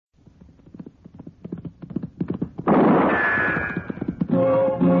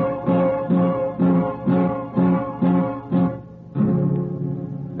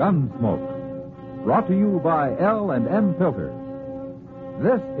Gunsmoke, brought to you by L&M Filters.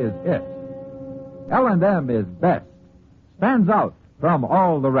 This is it. L&M is best, stands out from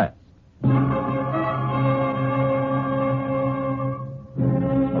all the rest.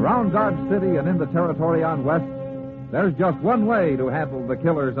 Around Dodge City and in the territory on West, there's just one way to handle the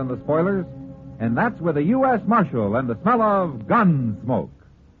killers and the spoilers, and that's with a U.S. Marshal and the smell of Gunsmoke.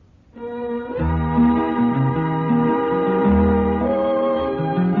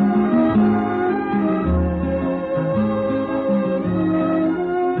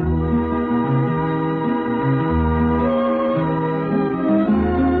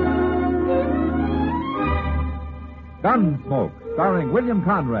 Gunsmoke, starring William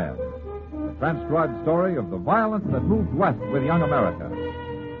Conrad. The transcribed story of the violence that moved west with young America.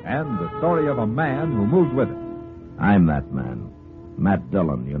 And the story of a man who moved with it. I'm that man. Matt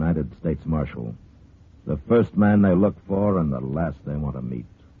Dillon, United States Marshal. The first man they look for and the last they want to meet.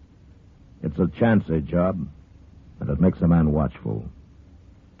 It's a chancy job, and it makes a man watchful.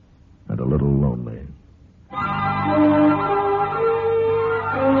 And a little lonely.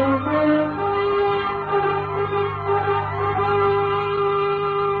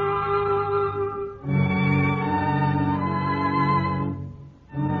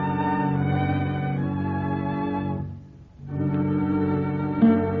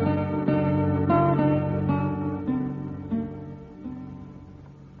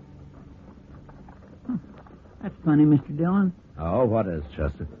 Funny, Mr. Dillon. Oh, what is,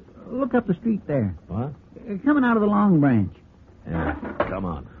 Chester? Look up the street there. What? Coming out of the Long Branch. Yeah, come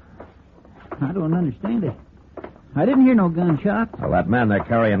on. I don't understand it. I didn't hear no gunshots. Well, that man they're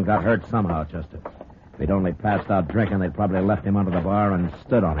carrying got hurt somehow, Chester. If he'd only passed out drinking, they'd probably left him under the bar and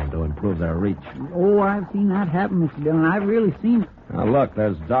stood on him to improve their reach. Oh, I've seen that happen, Mr. Dillon. I've really seen it. Now, look,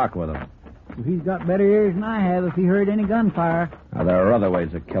 there's Doc with him. He's got better ears than I have if he heard any gunfire. Now, there are other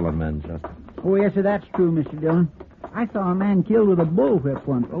ways of killing men, Chester. Oh, yes, sir, that's true, Mr. Dillon. I saw a man killed with a bullwhip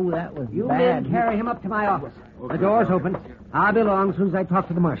once. Oh, that was You bad. men carry him up to my office. The door's open. I'll be along as soon as I talk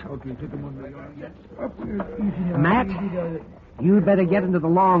to the marshal. Okay, take him under the arm. Matt, you'd better get into the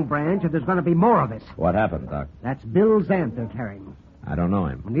Long Branch or there's going to be more of this. What happened, Doc? That's Bill Zant they're carrying. I don't know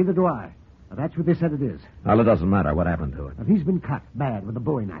him. Well, neither do I. Well, that's what they said it is. Well, it doesn't matter. What happened to it? Well, he's been cut bad with a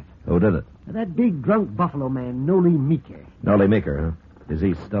bowie knife. Who did it? Now, that big drunk buffalo man, Noley Meeker. Noley Meeker, huh? Is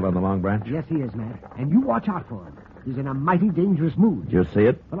he still in the Long Branch? Yes, he is, Matt. And you watch out for him. He's in a mighty dangerous mood. Did you see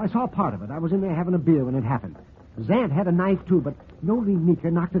it? Well, I saw part of it. I was in there having a beer when it happened. Zant had a knife, too, but Noley Meeker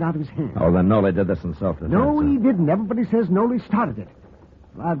knocked it out of his hand. Oh, then Noley did this himself. No, he didn't. Everybody says Noley started it.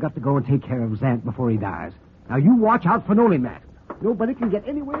 Well, I've got to go and take care of Zant before he dies. Now, you watch out for Noley, Matt. Nobody can get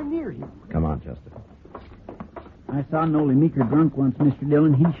anywhere near him. Come on, Chester. I saw Noley Meeker drunk once, Mr.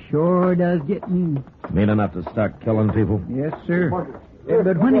 Dillon. He sure does get mean. Mean enough to start killing people? Yes, sir.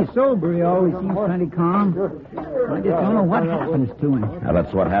 But when he's sober, he always seems pretty calm. I just don't know what happens to him. Now,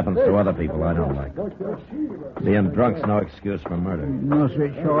 that's what happens to other people I don't like. Being drunk's no excuse for murder. No, sir,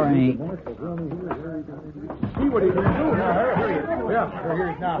 it sure ain't. See what he can do now. Yeah, here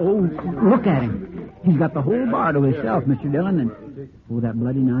he is now. Oh, look at him. He's got the whole bar to himself, Mr. Dillon, and that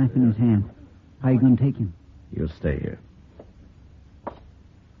bloody knife in his hand. How you going to take him? You stay here.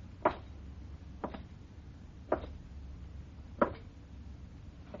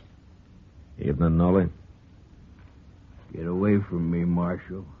 Evening, Noley. Get away from me,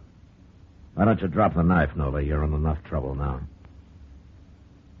 Marshal. Why don't you drop the knife, Noley? You're in enough trouble now.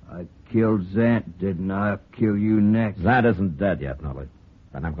 I killed Zant, didn't I? I'll kill you next. Zant isn't dead yet, Noley.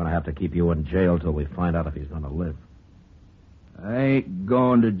 And I'm going to have to keep you in jail till we find out if he's going to live. I ain't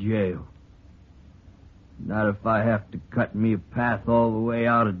going to jail. Not if I have to cut me a path all the way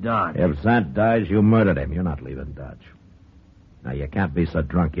out of Dodge. If Zant dies, you murdered him. You're not leaving Dodge. Now, you can't be so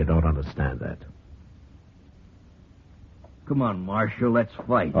drunk you don't understand that. Come on, Marshal, let's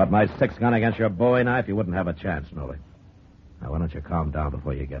fight. What, my 6-gun against your bowie knife? You wouldn't have a chance, Noley. Now, why don't you calm down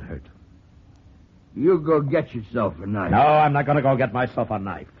before you get hurt? You go get yourself a knife. No, I'm not going to go get myself a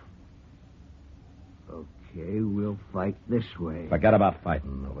knife. Okay, we'll fight this way. Forget about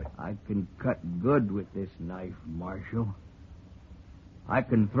fighting, Noley. I can cut good with this knife, Marshal. I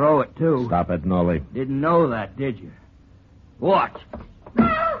can throw it, too. Stop it, Noley. Didn't know that, did you? Watch.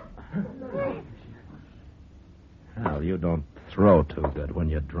 Hell, you don't throw too good when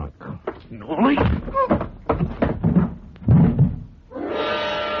you're drunk. Noley!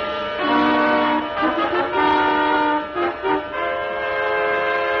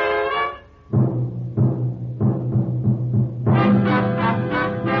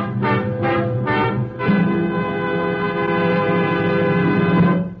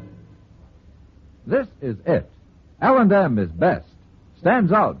 This is it. L&M is best,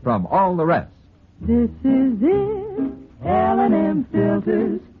 stands out from all the rest. This is it, L&M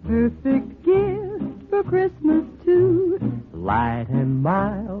Filters, perfect gift for Christmas too. Light and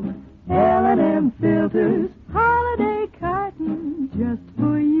mild, L&M Filters, holiday cotton just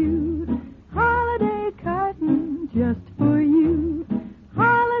for you. Holiday cotton just for you.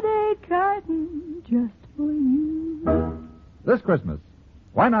 Holiday cotton just for you. This Christmas,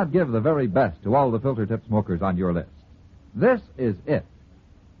 why not give the very best to all the filter tip smokers on your list? This is it.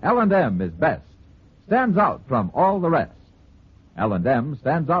 L&M is best. Stands out from all the rest. L&M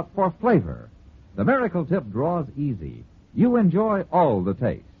stands out for flavor. The miracle tip draws easy. You enjoy all the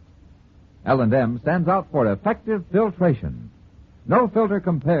taste. L&M stands out for effective filtration. No filter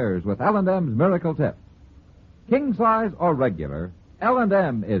compares with L&M's miracle tip. King size or regular,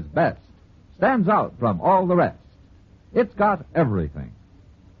 L&M is best. Stands out from all the rest. It's got everything.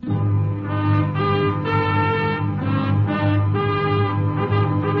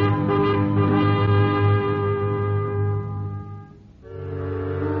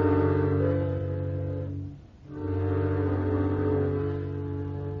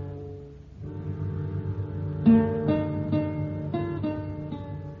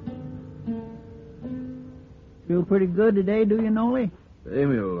 Feel pretty good today, do you, Noley? Leave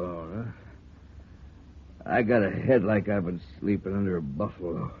me alone, huh? I got a head like I've been sleeping under a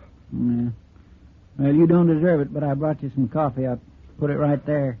buffalo. Yeah. Well, you don't deserve it, but I brought you some coffee. I'll put it right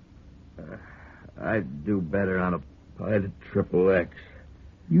there. I'd do better on a pint of XXX.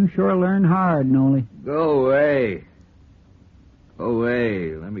 You sure learn hard, Noley. Go away. Go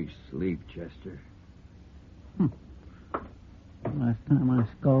away. Let me sleep, Chester. Last time I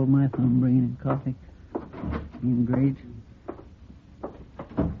scalded my thumb bringing in coffee. In grades.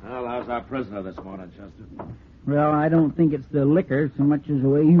 Well, how's our prisoner this morning, Chester? Well, I don't think it's the liquor so much as the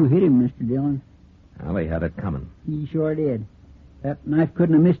way you hit him, Mr. Dillon. Well, he had it coming. He sure did. That knife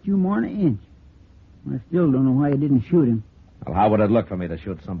couldn't have missed you more than an inch. I still don't know why you didn't shoot him. Well, how would it look for me to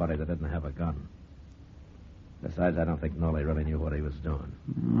shoot somebody that didn't have a gun? Besides, I don't think Noley really knew what he was doing.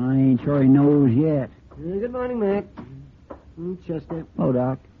 I ain't sure he knows yet. Good morning, Matt. Chester. Oh,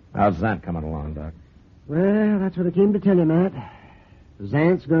 Doc. How's Zant coming along, Doc? Well, that's what I came to tell you, Matt.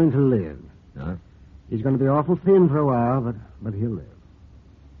 Zant's going to live. Huh? He's going to be awful thin for a while, but he'll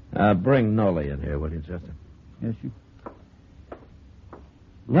live. Bring Noley in here, will you, Chester? Yes, sir.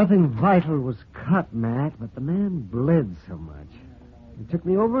 Nothing vital was cut, Matt, but the man bled so much. It took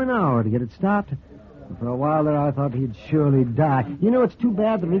me over an hour to get it stopped. And for a while there, I thought he'd surely die. You know, it's too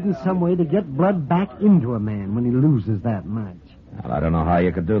bad there isn't some way to get blood back into a man when he loses that much. Well, I don't know how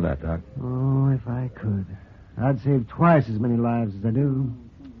you could do that, Doc. Oh, if I could. I'd save twice as many lives as I do.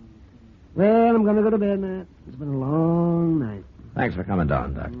 Well, I'm going to go to bed, Matt. It's been a long night. Thanks for coming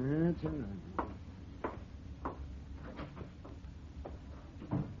down, Doc. That's all right.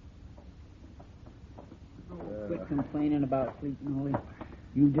 Quit complaining about sleep, Noley.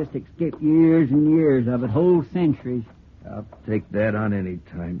 You've just escaped years and years of it, whole centuries. I'll take that on any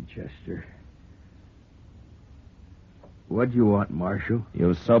time, Chester. What do you want, Marshal?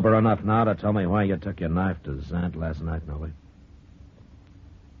 You sober enough now to tell me why you took your knife to Zant last night, Noley?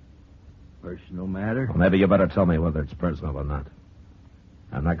 Personal matter? Well, maybe you better tell me whether it's personal or not.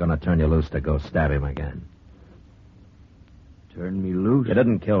 I'm not going to turn you loose to go stab him again. Turn me loose? You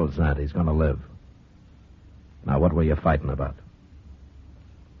didn't kill Zant. He's going to live. Now, what were you fighting about?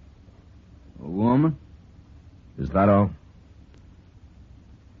 A woman? Is that all?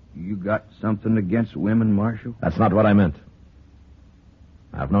 You got something against women, Marshal? That's not what I meant.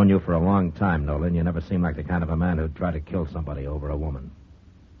 I've known you for a long time, Nolan. You never seemed like the kind of a man who'd try to kill somebody over a woman.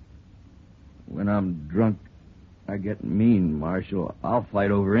 When I'm drunk, I get mean, Marshal. I'll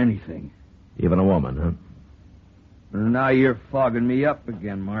fight over anything. Even a woman, huh? Now you're fogging me up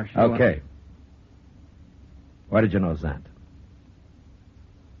again, Marshal. Okay. Why did you know Zant?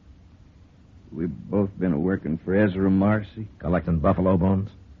 We've both been working for Ezra Marcy. Collecting buffalo bones?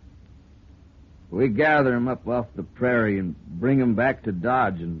 We gather 'em up off the prairie and bring 'em back to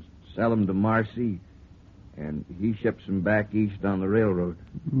Dodge and sell 'em to Marcy. And he ships 'em back east on the railroad.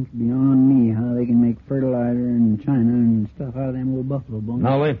 It's beyond me how they can make fertilizer in China and stuff out of them old buffalo bones.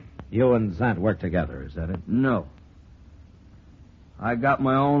 Noley, you and Zant work together, is that it? No. I got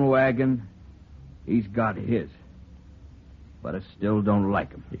my own wagon. He's got his. But I still don't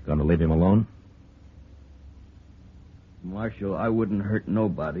like him. You going to leave him alone? Marshal, I wouldn't hurt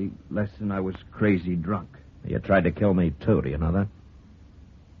nobody less than I was crazy drunk. You tried to kill me, too. Do you know that?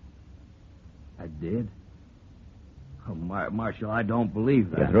 I did? Oh, Marshal, I don't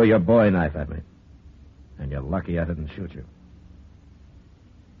believe that. You threw your bowie knife at me. And you're lucky I didn't shoot you.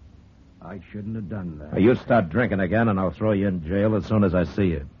 I shouldn't have done that. Well, you start drinking again, and I'll throw you in jail as soon as I see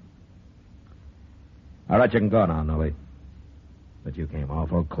you. All right, you can go now, Noley. But you came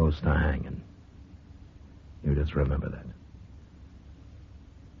awful close to hanging. You just remember that.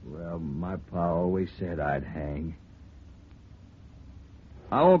 Well, my pa always said I'd hang.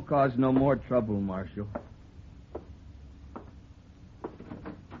 I won't cause no more trouble, Marshal.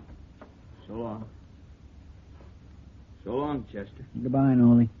 So long. So long, Chester. Goodbye,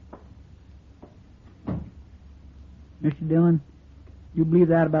 Noley. Mr. Dillon, you believe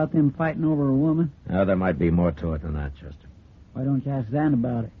that about them fighting over a woman? Now, there might be more to it than that, Chester. Why don't you ask Zant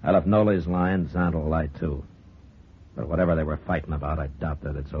about it? Well, if Noley's lying, Zant will lie, too. But whatever they were fighting about, I doubt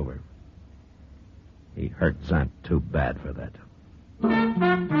that it's over. He hurt Zant too bad for that.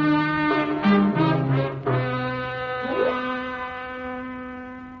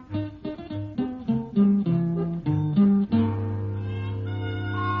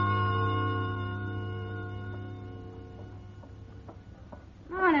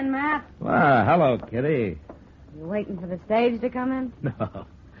 Morning, Matt. Well, hello, Kitty. You waiting for the stage to come in?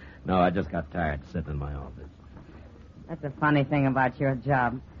 No, I just got tired sitting in my office. That's the funny thing about your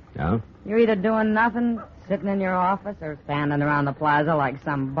job. No? You're either doing nothing, sitting in your office, or standing around the plaza like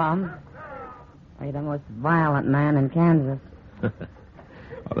some bum. Or you're the most violent man in Kansas.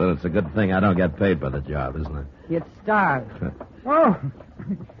 Well, it's a good thing I don't get paid for the job, isn't it? You'd starve. Oh,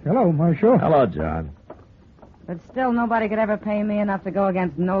 hello, Marshal. Hello, John. But still, nobody could ever pay me enough to go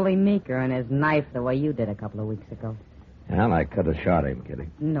against Noley Meeker and his knife the way you did a couple of weeks ago. Well, I could have shot him, Kitty.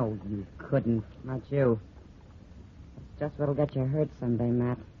 No, you couldn't. Not you. It's just what'll get you hurt someday,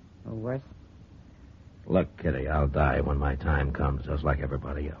 Matt. Or worse. Look, Kitty, I'll die when my time comes, just like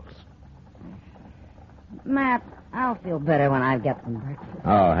everybody else. Matt, I'll feel better when I get some breakfast.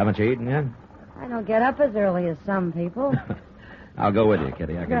 Oh, haven't you eaten yet? I don't get up as early as some people. I'll go with you,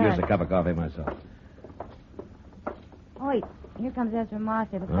 Kitty. I could Good. use a cup of coffee myself. Oh, wait. Here comes Ezra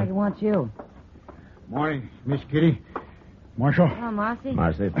Marcy. Looks like he wants you. Morning, Miss Kitty. Marshal. Oh, Marcy.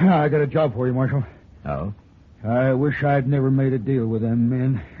 Marcy? I got a job for you, Marshal. Oh? I wish I'd never made a deal with them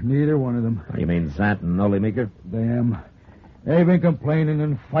men. Neither one of them. You mean Zant and Noley Meeker? Them. They've been complaining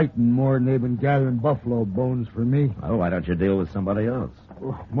and fighting more than they've been gathering buffalo bones for me. Oh, why don't you deal with somebody else?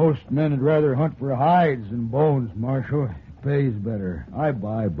 Most men would rather hunt for hides than bones, Marshal. It pays better. I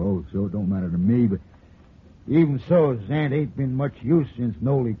buy both, so it don't matter to me, but even so, Zant ain't been much use since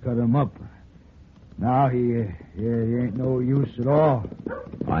Noley cut him up. Now he ain't no use at all.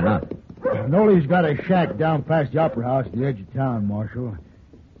 Why not? Noley's got a shack down past the Opera House at the edge of town, Marshal.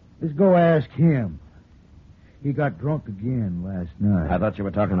 Let's go ask him. He got drunk again last night. I thought you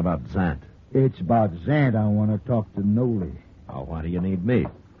were talking about Zant. It's about Zant I want to talk to Noley. Oh, why do you need me?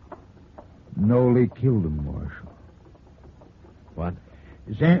 Noley killed him, Marshal. What?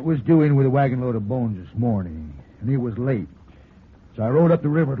 Zant was due in with a wagon load of bones this morning, and he was late. So I rode up the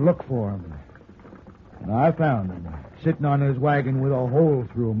river to look for him. And I found him, sitting on his wagon with a hole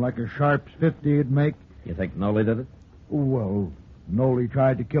through him like a Sharp's 50 would make. You think Noley did it? Well, Noley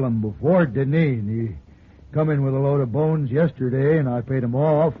tried to kill him before, didn't he? And he come in with a load of bones yesterday, and I paid him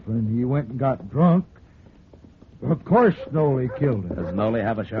off, and he went and got drunk. Of course Noley killed him. Does Noley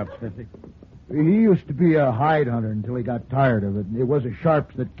have a Sharp's 50? He used to be a hide hunter until he got tired of it. It was a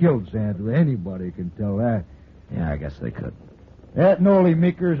Sharps that killed Santa. Anybody can tell that. Yeah, I guess they could. That Noley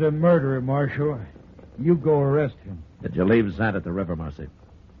Meeker's a murderer, Marshal. You go arrest him. Did you leave Zant at the river, Marcy?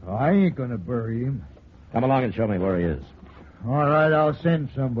 I ain't gonna bury him. Come along and show me where he is. All right, I'll send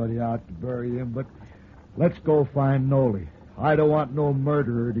somebody out to bury him, but let's go find Noley. I don't want no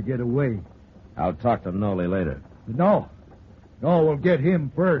murderer to get away. I'll talk to Noley later. No, we'll get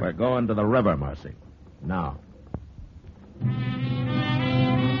him first. We're going to the river, Marcy. Now.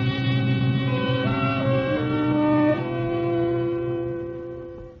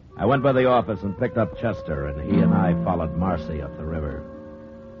 I went by the office and picked up Chester, and he and I followed Marcy up the river.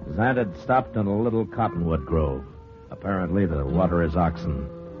 Zant had stopped in a little cottonwood grove, apparently to water his oxen,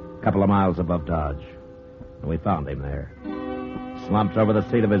 a couple of miles above Dodge. And we found him there, slumped over the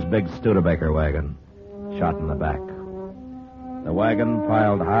seat of his big Studebaker wagon, shot in the back. The wagon,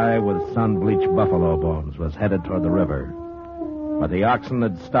 piled high with sun-bleached buffalo bones, was headed toward the river. But the oxen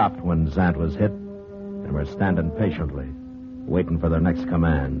had stopped when Zant was hit and were standing patiently, waiting for their next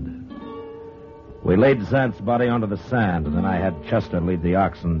command. We laid Zant's body onto the sand, and then I had Chester lead the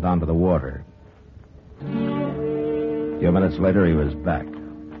oxen down to the water. A few minutes later, he was back.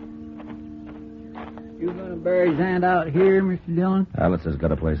 You going to bury Zant out here, Mr. Dillon? Well, it's as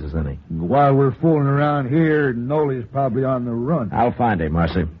good a place as any. While we're fooling around here, Noley's probably on the run. I'll find him,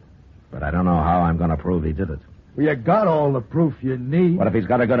 Marcy. But I don't know how I'm going to prove he did it. Well, you got all the proof you need. What if he's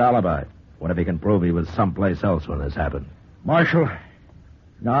got a good alibi? What if he can prove he was someplace else when this happened? Marshal,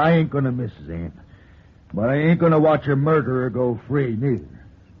 now I ain't gonna miss Zant. But I ain't gonna watch a murderer go free, neither.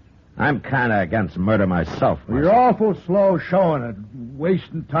 I'm kind of against murder myself. Well, you're awful slow showing it.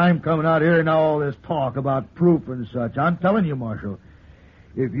 Wasting time coming out here and all this talk about proof and such. I'm telling you, Marshal,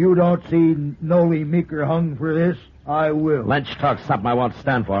 if you don't see Noley Meeker hung for this, I will. Lynch talks something I won't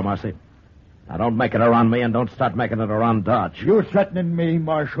stand for, Marcy. Now, don't make it around me and don't start making it around Dodge. You're threatening me,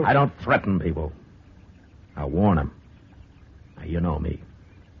 Marshal. I don't threaten people. I warn them. Now, you know me.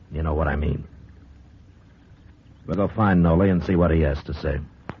 You know what I mean. We'll go find Noley and see what he has to say.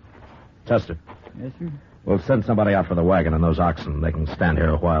 Chester. Yes, sir? We'll send somebody out for the wagon and those oxen. They can stand here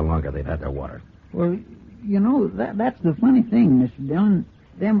a while longer. They've had their water. Well, you know, that's the funny thing, Mr. Dillon.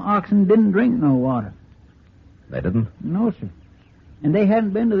 Them oxen didn't drink no water. They didn't? No, sir. And they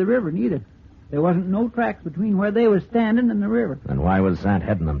hadn't been to the river, neither. There wasn't no tracks between where they was standing and the river. Then why was Zant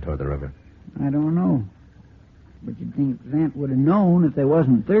heading them toward the river? I don't know. But you'd think Zant would have known if they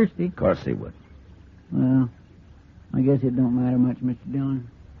wasn't thirsty. Of course he would. Well, I guess it don't matter much, Mr. Dillon.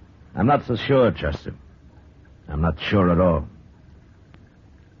 I'm not so sure, Chester. I'm not sure at all.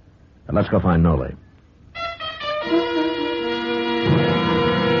 But let's go find Noley.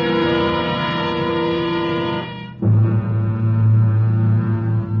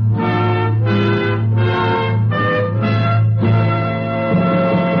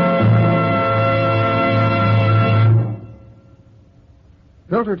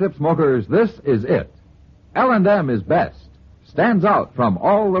 Filter tip smokers, this is it. L&M is best. Stands out from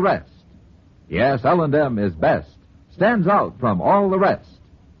all the rest. Yes, L&M is best. Stands out from all the rest.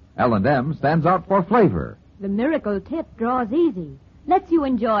 L&M stands out for flavor. The miracle tip draws easy. Lets you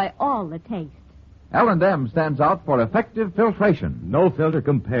enjoy all the taste. L&M stands out for effective filtration. No filter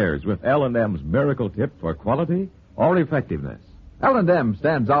compares with L&M's miracle tip for quality or effectiveness. L&M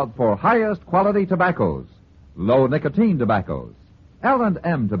stands out for highest quality tobaccos. Low nicotine tobaccos.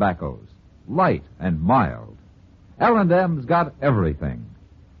 L&M tobaccos. Light and mild. L&M's got everything.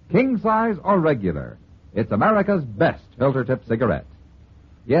 King size or regular. It's America's best filter tip cigarette.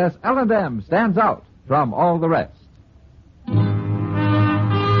 Yes, L&M stands out from all the rest.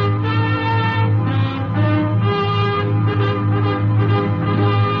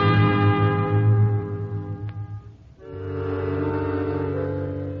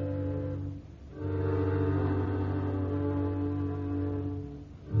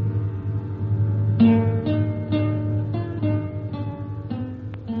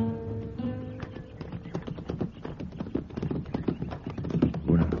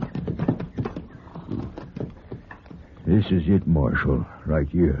 This is it, Marshal, right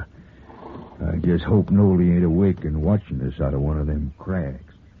here. I just hope Noley ain't awake and watching us out of one of them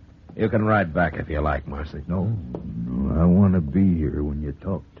crags. You can ride back if you like, Marcy. No, I want to be here when you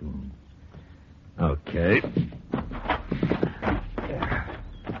talk to him. Okay.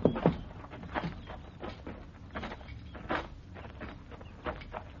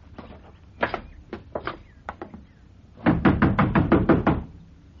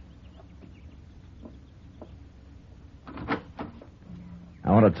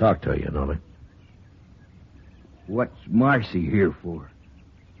 I want to talk to you, Noley. What's Marcy here for?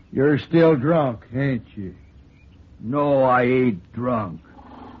 You're still drunk, ain't you? No, I ain't drunk.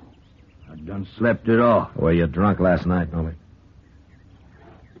 I done slept it off. Were you drunk last night, Noley?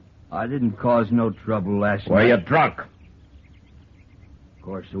 I didn't cause no trouble last night. Were you drunk? Of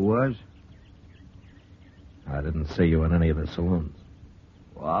course I was. I didn't see you in any of the saloons.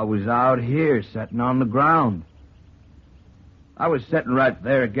 Well, I was out here, sitting on the ground. I was sitting right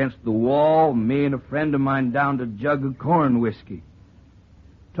there against the wall, me and a friend of mine downed a jug of corn whiskey.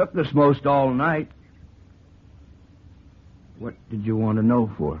 Took us most all night. What did you want to know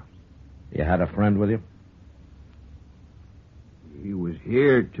for? You had a friend with you? He was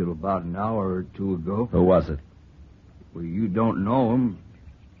here till about an hour or two ago. Who was it? Well, you don't know him.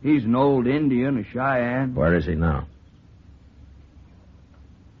 He's an old Indian, a Cheyenne. Where is he now?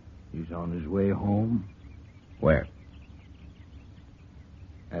 He's on his way home. Where?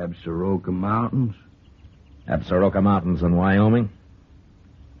 Absaroka Mountains. Absaroka Mountains in Wyoming?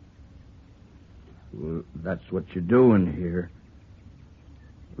 Well, that's what you're doing here.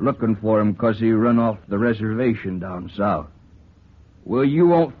 Looking for him because he run off the reservation down south. Well, you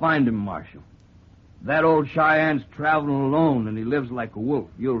won't find him, Marshal. That old Cheyenne's traveling alone, and he lives like a wolf.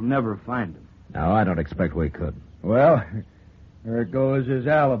 You'll never find him. No, I don't expect we could. Well, there goes his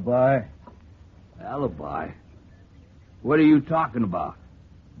alibi. Alibi? What are you talking about?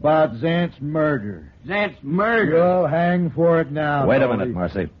 About Zant's murder. Zant's murder? You'll hang for it now. Wait a Noley. minute,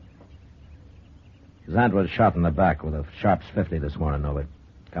 Marcy. Zant was shot in the back with a Sharps 50 this morning, Noley.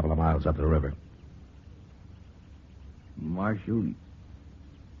 A couple of miles up the river. Marshal,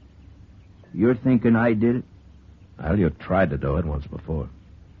 you're thinking I did it? Well, you tried to do it once before.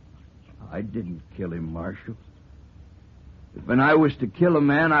 I didn't kill him, Marshal. If I was to kill a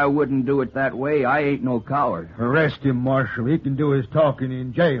man, I wouldn't do it that way. I ain't no coward. Arrest him, Marshal. He can do his talking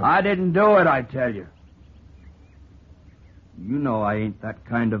in jail. I didn't do it, I tell you. You know I ain't that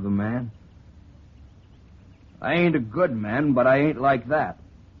kind of a man. I ain't a good man, but I ain't like that.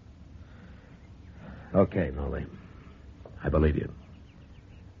 Okay, Noley. I believe you.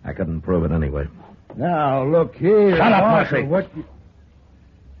 I couldn't prove it anyway. Now, look here. Shut up, Marshal. Murphy. What?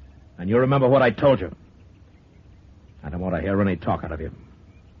 And you remember what I told you. I don't want to hear any talk out of you.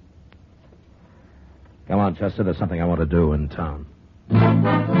 Come on, Chester. There's something I want to do in town.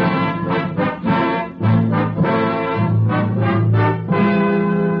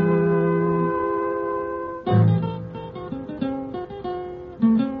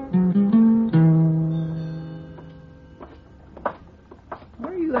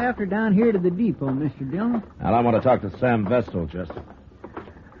 Where are you after down here to the depot, Mr. Dillon? Well, I want to talk to Sam Vestal, Chester.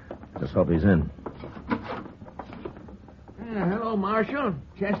 Just hope he's in. Hello, Marshal.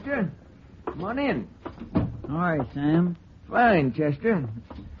 Chester. Come on in. All right, Sam. Fine, Chester.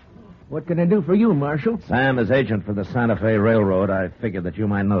 What can I do for you, Marshal? Sam is agent for the Santa Fe Railroad. I figured that you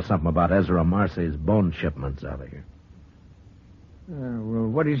might know something about Ezra Marcy's bone shipments out of here. Well,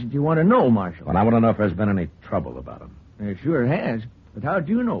 what is it you want to know, Marshal? Well, I want to know if there's been any trouble about him. It sure has. But how'd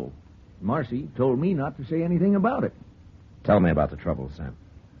you know? Marcy told me not to say anything about it. Tell me about the trouble, Sam.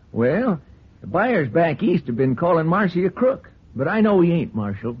 Well, the buyers back east have been calling Marcy a crook. But I know he ain't,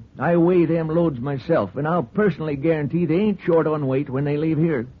 Marshal. I weigh them loads myself, and I'll personally guarantee they ain't short on weight when they leave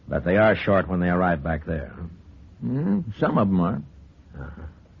here. But they are short when they arrive back there, huh? Some of them are. Uh-huh.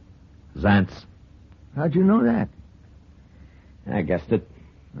 Zant's? How'd you know that? I guessed it.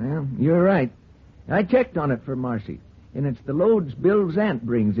 Well, you're right. I checked on it for Marcy, and it's the loads Bill Zant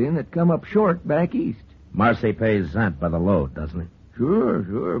brings in that come up short back east. Marcy pays Zant by the load, doesn't he?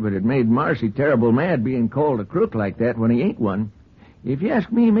 Sure, but it made Marcy terrible mad being called a crook like that when he ain't one. If you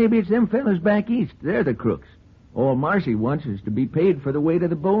ask me, maybe it's them fellas back east. They're the crooks. All Marcy wants is to be paid for the weight of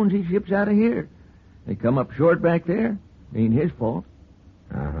the bones he ships out of here. They come up short back there. Ain't his fault.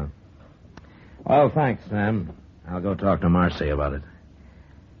 Uh-huh. Well, thanks, Sam. I'll go talk to Marcy about it.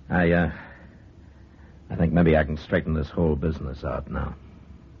 I think maybe I can straighten this whole business out now.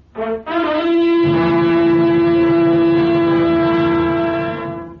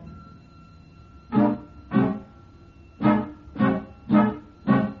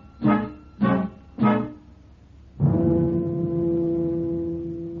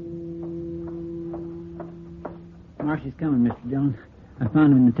 Marcy's coming, Mr. Dillon. I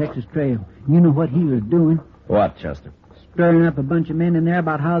found him in the Texas Trail. You know what he was doing? What, Chester? Stirring up a bunch of men in there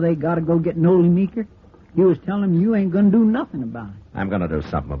about how they got to go get Noley Meeker. He was telling them you ain't going to do nothing about it. I'm going to do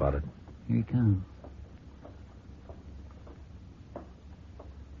something about it. Here he comes.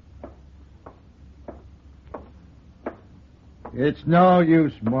 It's no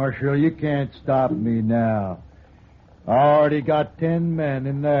use, Marshal. You can't stop me now. I already got 10 men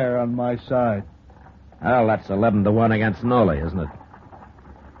in there on my side. Well, that's 11-1 against Noley, isn't it?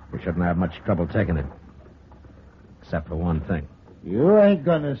 We shouldn't have much trouble taking it. Except for one thing. You ain't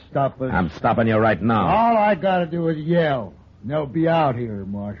gonna stop us. I'm stopping you right now. All I gotta do is yell. And they'll be out here,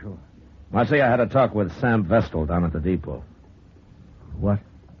 Marshal. Marcy, I had a talk with Sam Vestal down at the depot. What?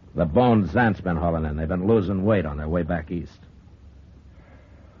 The bones Zant's been hauling in. They've been losing weight on their way back east.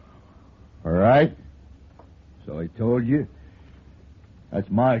 All right. So I told you. That's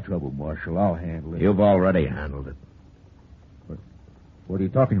my trouble, Marshal. I'll handle it. You've already handled it. What are you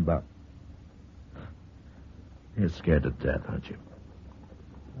talking about? You're scared to death, aren't you?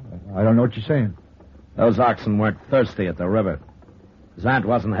 I don't know what you're saying. Those oxen weren't thirsty at the river. Zant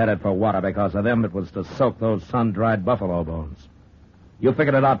wasn't headed for water because of them. It was to soak those sun-dried buffalo bones. You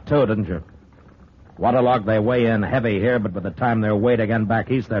figured it out, too, didn't you? Waterlogged, they weigh in heavy here, but by the time they're weighed again back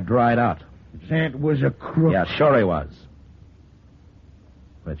east, they're dried out. Zant was a crook. Yeah, sure he was.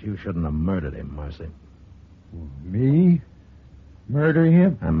 But you shouldn't have murdered him, Marcy. Me? Murder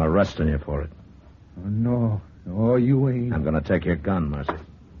him? I'm arresting you for it. Oh, no. No, you ain't. I'm going to take your gun, Marcy.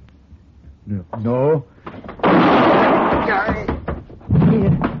 No.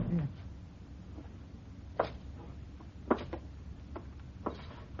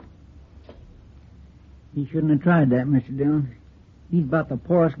 He shouldn't have tried that, Mr. Dillon. He's about the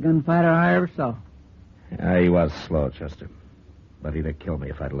poorest gunfighter I ever saw. Yeah, he was slow, Chester. But he'd have killed me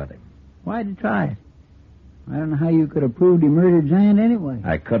if I'd let him. Why'd you try it? I don't know how you could have proved he murdered Zant anyway.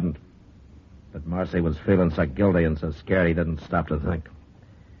 I couldn't. But Marcy was feeling so guilty and so scared he didn't stop to think.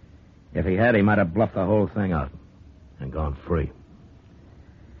 If he had, he might have bluffed the whole thing out and gone free.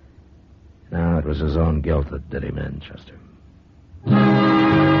 No, it was his own guilt that did him in, Chester.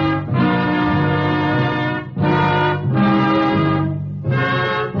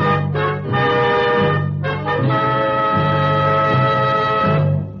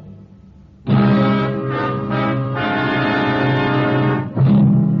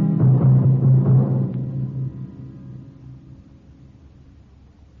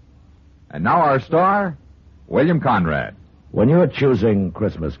 And now our star, William Conrad. When you're choosing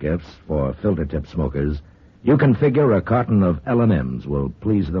Christmas gifts for filter tip smokers, you can figure a carton of L&M's will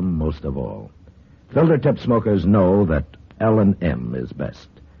please them most of all. Filter tip smokers know that L&M is best,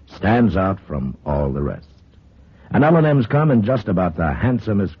 stands out from all the rest. And L&M's come in just about the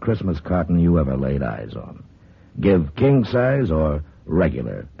handsomest Christmas carton you ever laid eyes on. Give king size or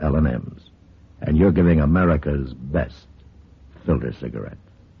regular L&M's, and you're giving America's best filter cigarette.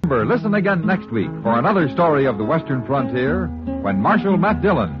 Remember, listen again next week for another story of the Western frontier when Marshal Matt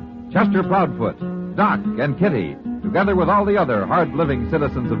Dillon, Chester Proudfoot, Doc, and Kitty, together with all the other hard-living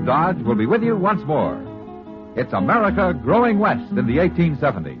citizens of Dodge, will be with you once more. It's America growing west in the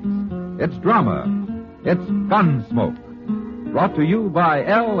 1870s. It's drama. It's Gunsmoke. Brought to you by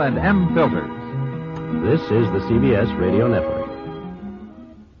L&M Filters. This is the CBS Radio Network.